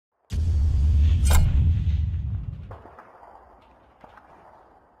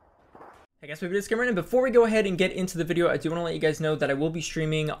guess we're Bnatesgamer, and before we go ahead and get into the video, I do want to let you guys know that I will be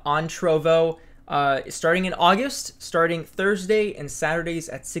streaming on Trovo starting in August, starting Thursday and Saturdays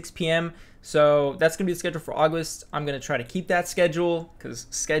at 6 p.m. So that's going to be the schedule for August. I'm going to try to keep that schedule because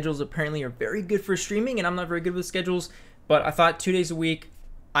schedules apparently are very good for streaming, and I'm not very good with schedules. But I thought 2 days a week,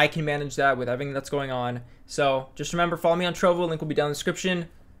 I can manage that with everything that's going on. So just remember, follow me on Trovo. Link will be down in the description.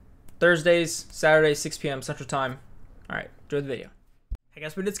 Thursdays, Saturdays, 6 p.m. Central Time. All right, enjoy the video. Hey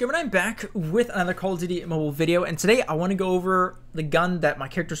guys, Bnatesgamer, and I'm back with another Call of Duty mobile video, and today I want to go over the gun that my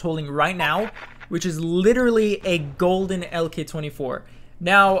character's holding right now, which is literally a golden LK24.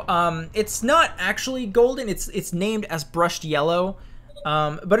 Now, it's not actually golden, it's named as brushed yellow,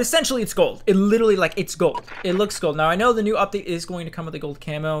 but essentially it's gold. It literally, like, it's gold. It looks gold. Now, I know the new update is going to come with a gold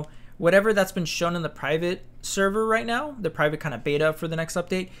camo. Whatever that's been shown in the private server right now, the private kind of beta for the next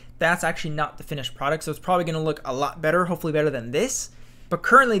update, that's actually not the finished product, so it's probably going to look a lot better, hopefully better than this. But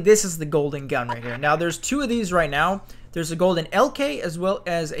currently, this is the golden gun right here. Now, there's two of these right now. There's a golden LK as well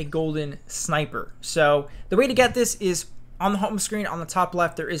as a golden sniper. So the way to get this is on the home screen on the top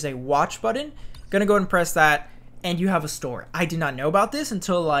left, there is a watch button. Gonna go ahead and press that, and you have a store. I did not know about this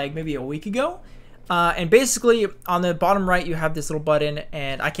until like maybe a week ago. And basically, on the bottom right, you have this little button,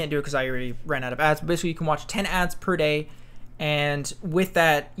 and I can't do it because I already ran out of ads. But basically, you can watch 10 ads per day. And with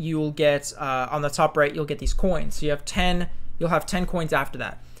that, you'll get, on the top right, you'll get these coins. So you have 10... You'll have 10 coins after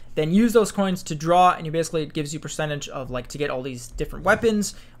that. Then use those coins to draw, and it gives you percentage of like to get all these different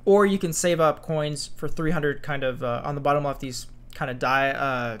weapons, or you can save up coins for 300 kind of on the bottom left, these kind of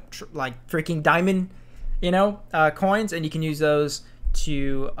like freaking diamond, coins, and you can use those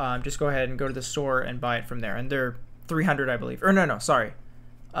to just go ahead and go to the store and buy it from there. And they're 300, I believe. Or no, sorry.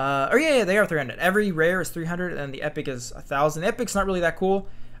 Or yeah, they are 300. Every rare is 300, and the epic is 1,000. Epic's not really that cool.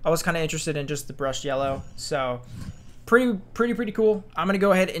 I was kind of interested in just the brushed yellow, so. Pretty cool. I'm gonna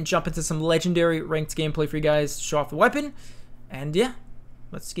go ahead and jump into some legendary ranked gameplay for you guys, show off the weapon, and yeah,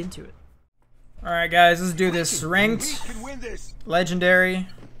 let's get into it. All right, guys, let's do this. Ranked, legendary.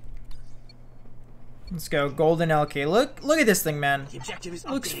 Let's go. Golden LK. Look at this thing, man.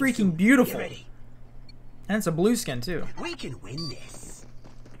 Looks freaking beautiful. And it's a blue skin too. We can win this.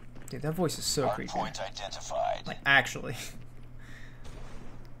 Dude, that voice is so creepy. Like, actually.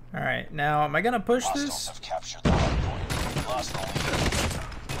 All right, now am I gonna push this? Have captured the hard point. Lost the lead.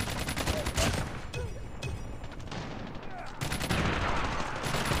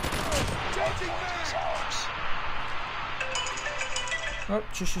 Oh,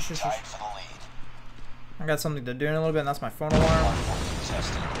 shush. Tied for the lead. I got something to do in a little bit, and that's my phone alarm.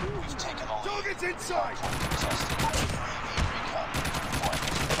 We've taken the lead. Target's inside.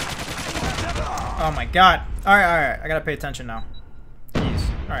 Oh my god. All right. I gotta pay attention now.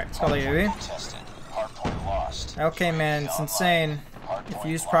 Alright, let's call the UAV. Okay, man, it's insane. If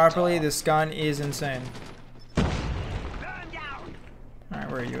used properly, this gun is insane. Alright,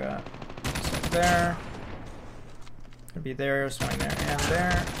 where are you at? So there. Could be there, swing there, and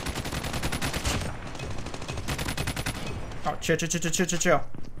there. Oh, chill. Chill!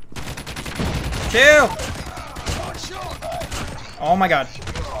 Oh my god.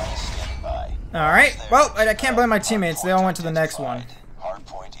 Alright, well, I can't blame my teammates. They all went to the next one.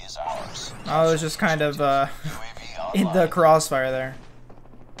 I was just kind of in the crossfire there.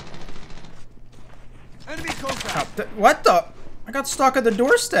 Oh, what the? I got stuck at the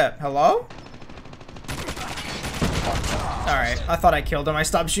doorstep. Hello? Alright, I thought I killed him. I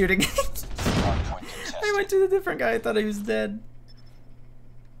stopped shooting. I went to the different guy. I thought he was dead.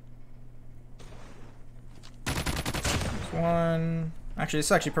 There's one. Actually, this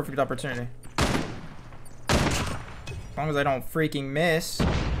is actually a perfect opportunity. As long as I don't freaking miss.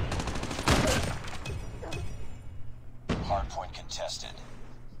 Hardpoint contested.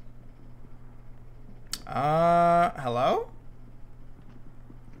 Hello?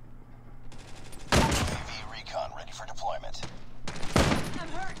 UAV recon ready for deployment. I'm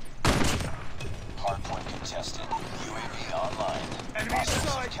hurt. Hardpoint contested. UAV online. Enemy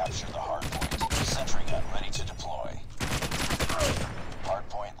inside. Capture the hardpoint. Sentry gun ready to deploy.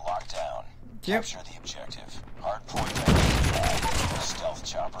 Hardpoint locked down. Yep. Capture the objective. Hardpoint identified. Stealth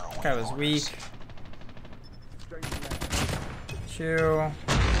chopper away. Guy was weak. Two.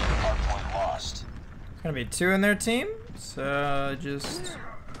 Hardpoint lost. It's gonna be 2 in their team, so just there's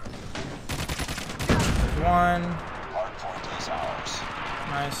 1. Hardpoint is ours.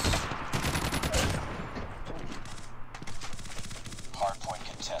 Nice. Hardpoint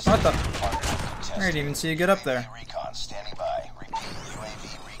contested. What the? Hardpoint contested. I didn't even see you get up there. UAV recon standing by. Repeat.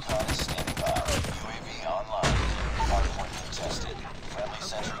 UAV recon is standing by. UAV online. Hardpoint contested. Friendly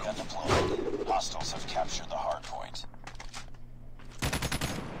sentry gun deployed. Hostiles have captured the hardpoint.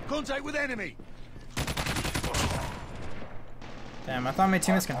 Contact with enemy. Damn, I thought my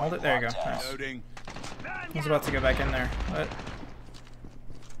teammates can hold it. There you go. Nice. Loading. I was about to go back in there. What?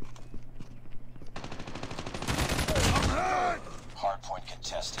 I'm hurt. Hardpoint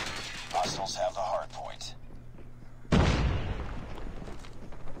contested. Hostiles have the hardpoint.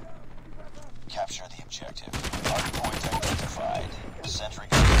 Capture the objective. Hardpoint identified. Sentry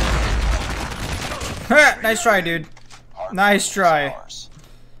gun. Nice try, dude. Hardpoint Nice is try. ours.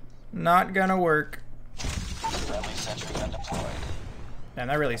 Not gonna work. Friendly sentry gun deployed. Man,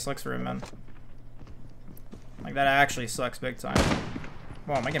 that really sucks for him, man. Like, that actually sucks big time.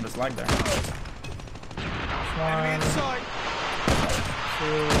 Wow, my game just lagged there. Enemy 1, in sight. 2,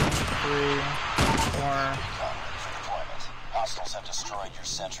 3, 4. Recon ready for deployment. Hostiles have destroyed your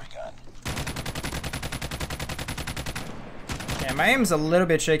sentry gun. Yeah, my aim's a little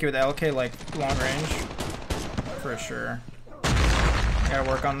bit shaky with LK, like, long range. For sure. Gotta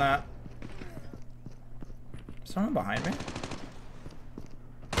work on that. Someone behind me?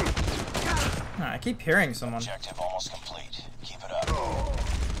 I keep hearing someone. Objective almost complete. Keep it up.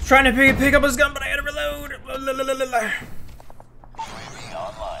 Trying to pick up his gun, but I had to reload. UAV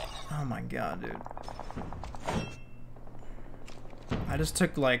online. Oh my god, dude. I just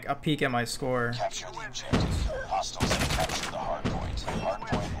took like a peek at my score. Capture the objective. Hostiles have captured the hardpoint.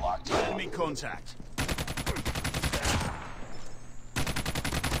 Hardpoint locked down. Enemy contact.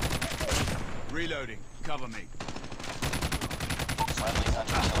 Reloading. Cover me. Friendly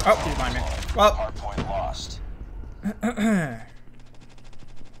hunter-killer Oh, he's behind me. Well. Hardpoint lost.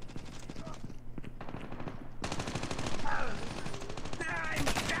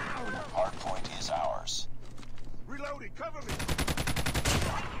 Hardpoint is ours. Reloading. Cover me.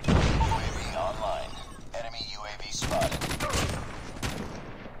 UAV online. Enemy UAV spotted.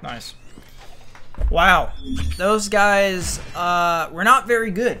 Nice. Wow. Those guys were not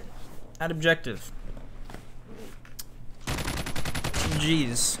very good at objective.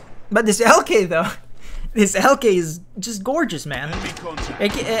 Jeez. But this LK though, this LK is just gorgeous, man. Enemy contact.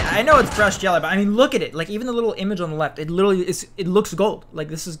 I know it's brushed yellow, but I mean, look at it. Like even the little image on the left, it literally is. It looks gold. Like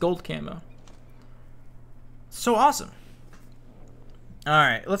this is gold camo. So awesome. All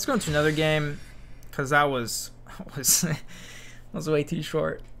right, let's go into another game, cause that was way too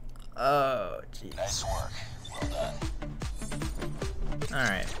short. Oh, jeez. Nice work. Well done. All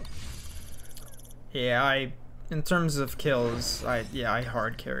right. Yeah, in terms of kills, I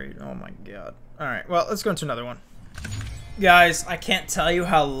hard carried. Oh my god. All right, well, let's go into another one. Guys, I can't tell you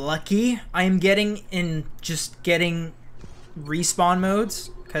how lucky I am getting in just getting respawn modes,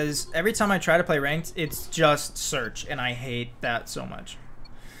 because every time I try to play ranked, it's just search, and I hate that so much.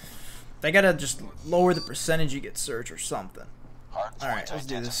 They gotta just lower the percentage you get search or something. Hardpoint Alright, let's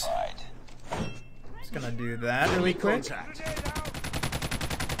do this. identified. Just gonna do that really quick. Contact.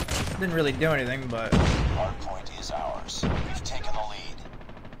 Didn't really do anything, but Hardpoint is ours. We've taken the lead.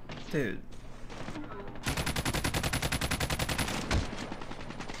 dude.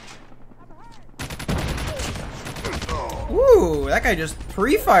 Ooh, that guy just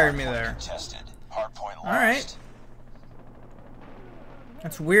pre-fired me there. Contested. Hardpoint lost. Alright.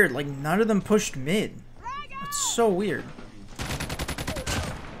 That's weird, like none of them pushed mid. That's so weird.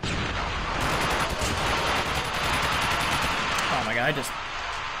 Oh my god,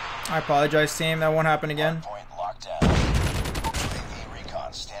 I apologize, team. That won't happen again. Hardpoint locked down. UAV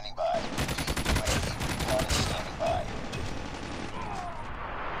recon standing by. UAV recon is standing by.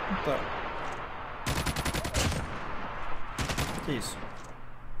 What the? Jeez.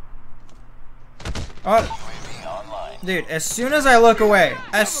 Oh, UAV online. dude, as soon as I look away,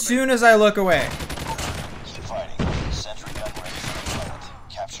 Keep fighting. Sentry gun ready for deployment.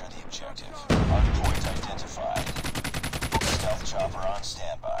 Capture the objective. Hardpoint identified. Stealth chopper on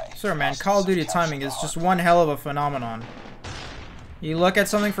standby. sir, man, Call of Duty timing is just one hell of a phenomenon. You look at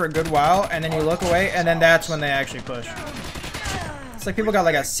something for a good while, and then you look away, and then that's when they actually push. It's like people got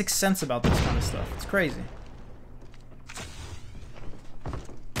like a sixth sense about this kind of stuff. It's crazy.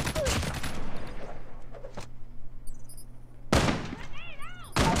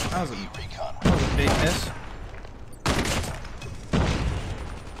 That was a big miss.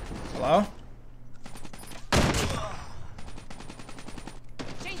 Hello?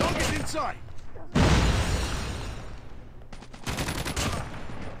 Target in sight.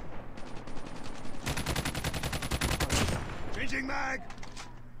 Changing mag.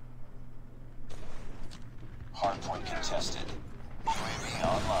 Hardpoint contested. UAV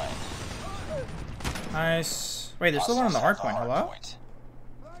online. Nice. Wait, there's still one on the hard point. Hello? Hardpoint.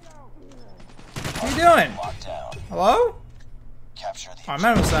 What are you doing? Locked down. Hello? Capture the Oh, I'm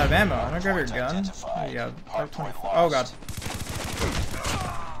almost out of ammo. I'm gonna grab your Hardpoint gun. identified. There you go. Hardpoint 24. Oh god. lost.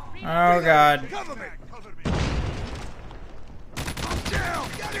 Oh god. Cover me. I'm down.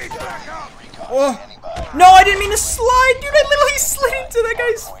 Get it back up. Oh. No, I didn't mean to slide, dude. I literally slid into that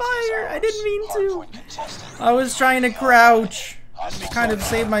guy's fire. I didn't mean to. I was trying to crouch. Kind of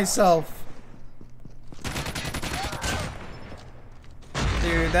save myself.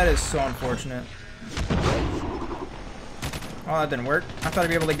 Dude, that is so unfortunate. Oh, that didn't work. I thought I'd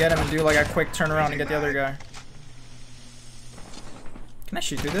be able to get him and do like a quick turnaround and get the other guy. Can I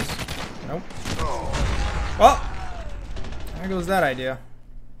shoot through this? Nope. Well, there goes that idea.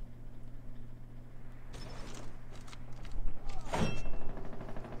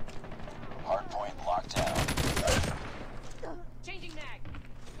 Hardpoint locked down. Changing mag.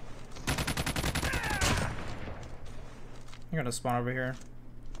 I'm gonna spawn over here.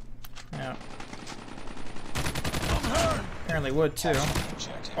 Yeah. Apparently would too.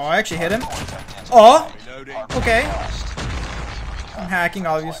 Oh, I actually hit him. Oh! Reloading. Okay. I'm hacking,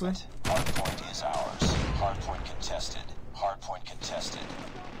 obviously. Hardpoint is ours. Hardpoint contested. Hardpoint contested.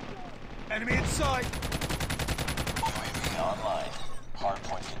 Enemy in sight. UAV online.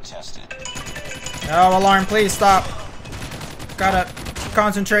 Hardpoint contested. No, alarm, please stop. Gotta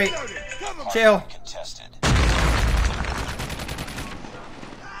concentrate. Reloading. Cover me. Chill. Contested.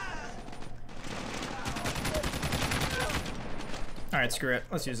 Alright, screw it.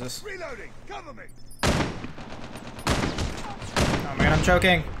 Let's use this. Reloading. Cover me. Oh man, I'm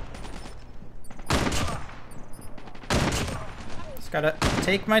choking. Just gotta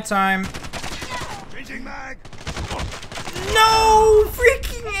take my time. Changing mag. No!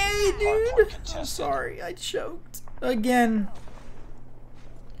 Freaking A, dude! I'm sorry, I choked. Again.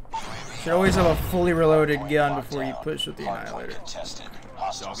 Should always have a fully reloaded gun before you push with the Annihilator. Contested.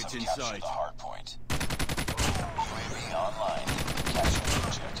 Hostiles Target's have in captured sight. the hardpoint. UAV online. Capture the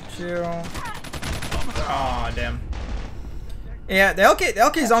objective. Chill. Aw, damn. Yeah, the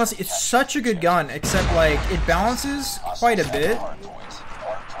LK is honestly, it's such a good gun, except like, it balances quite a bit.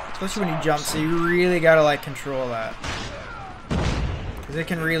 Especially when you jump, so you really gotta like control that. Because it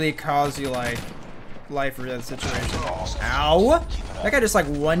can really cause you like, life or death situation. Ow! That guy just like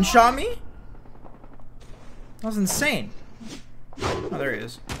one-shot me? That was insane. Oh, there he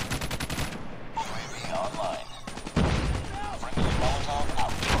is. UAV online. Friendly Molotov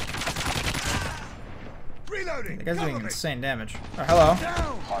out. Reloading. The guy's Cover doing me. insane damage. Oh, hello.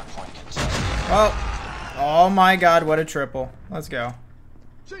 Down. Hardpoint contested. Well, oh my god, what a triple. Let's go.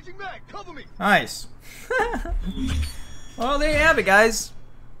 Changing mag. Cover me. Nice. Well, there you have it, guys.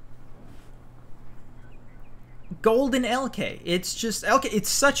 Golden LK. It's just LK. It's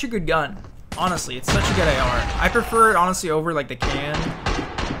such a good gun. Honestly, it's such a good AR. I prefer it honestly over like the can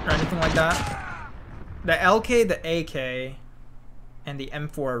or anything like that. The LK, the AK, and the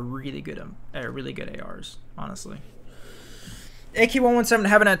M4 are really good ARs. Honestly. AK-117 I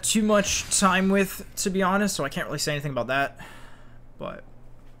haven't had too much time with, to be honest, so I can't really say anything about that. But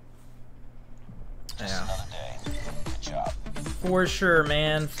Just yeah, another day. Good job. for sure,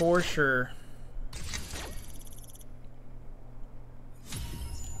 man, for sure.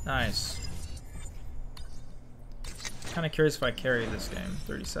 Nice. Kind of curious if I carry this game.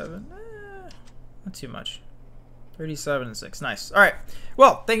 37. Not too much. 37 and 6. Nice. All right.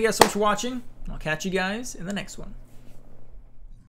 Well, thank you guys so much for watching. I'll catch you guys in the next one.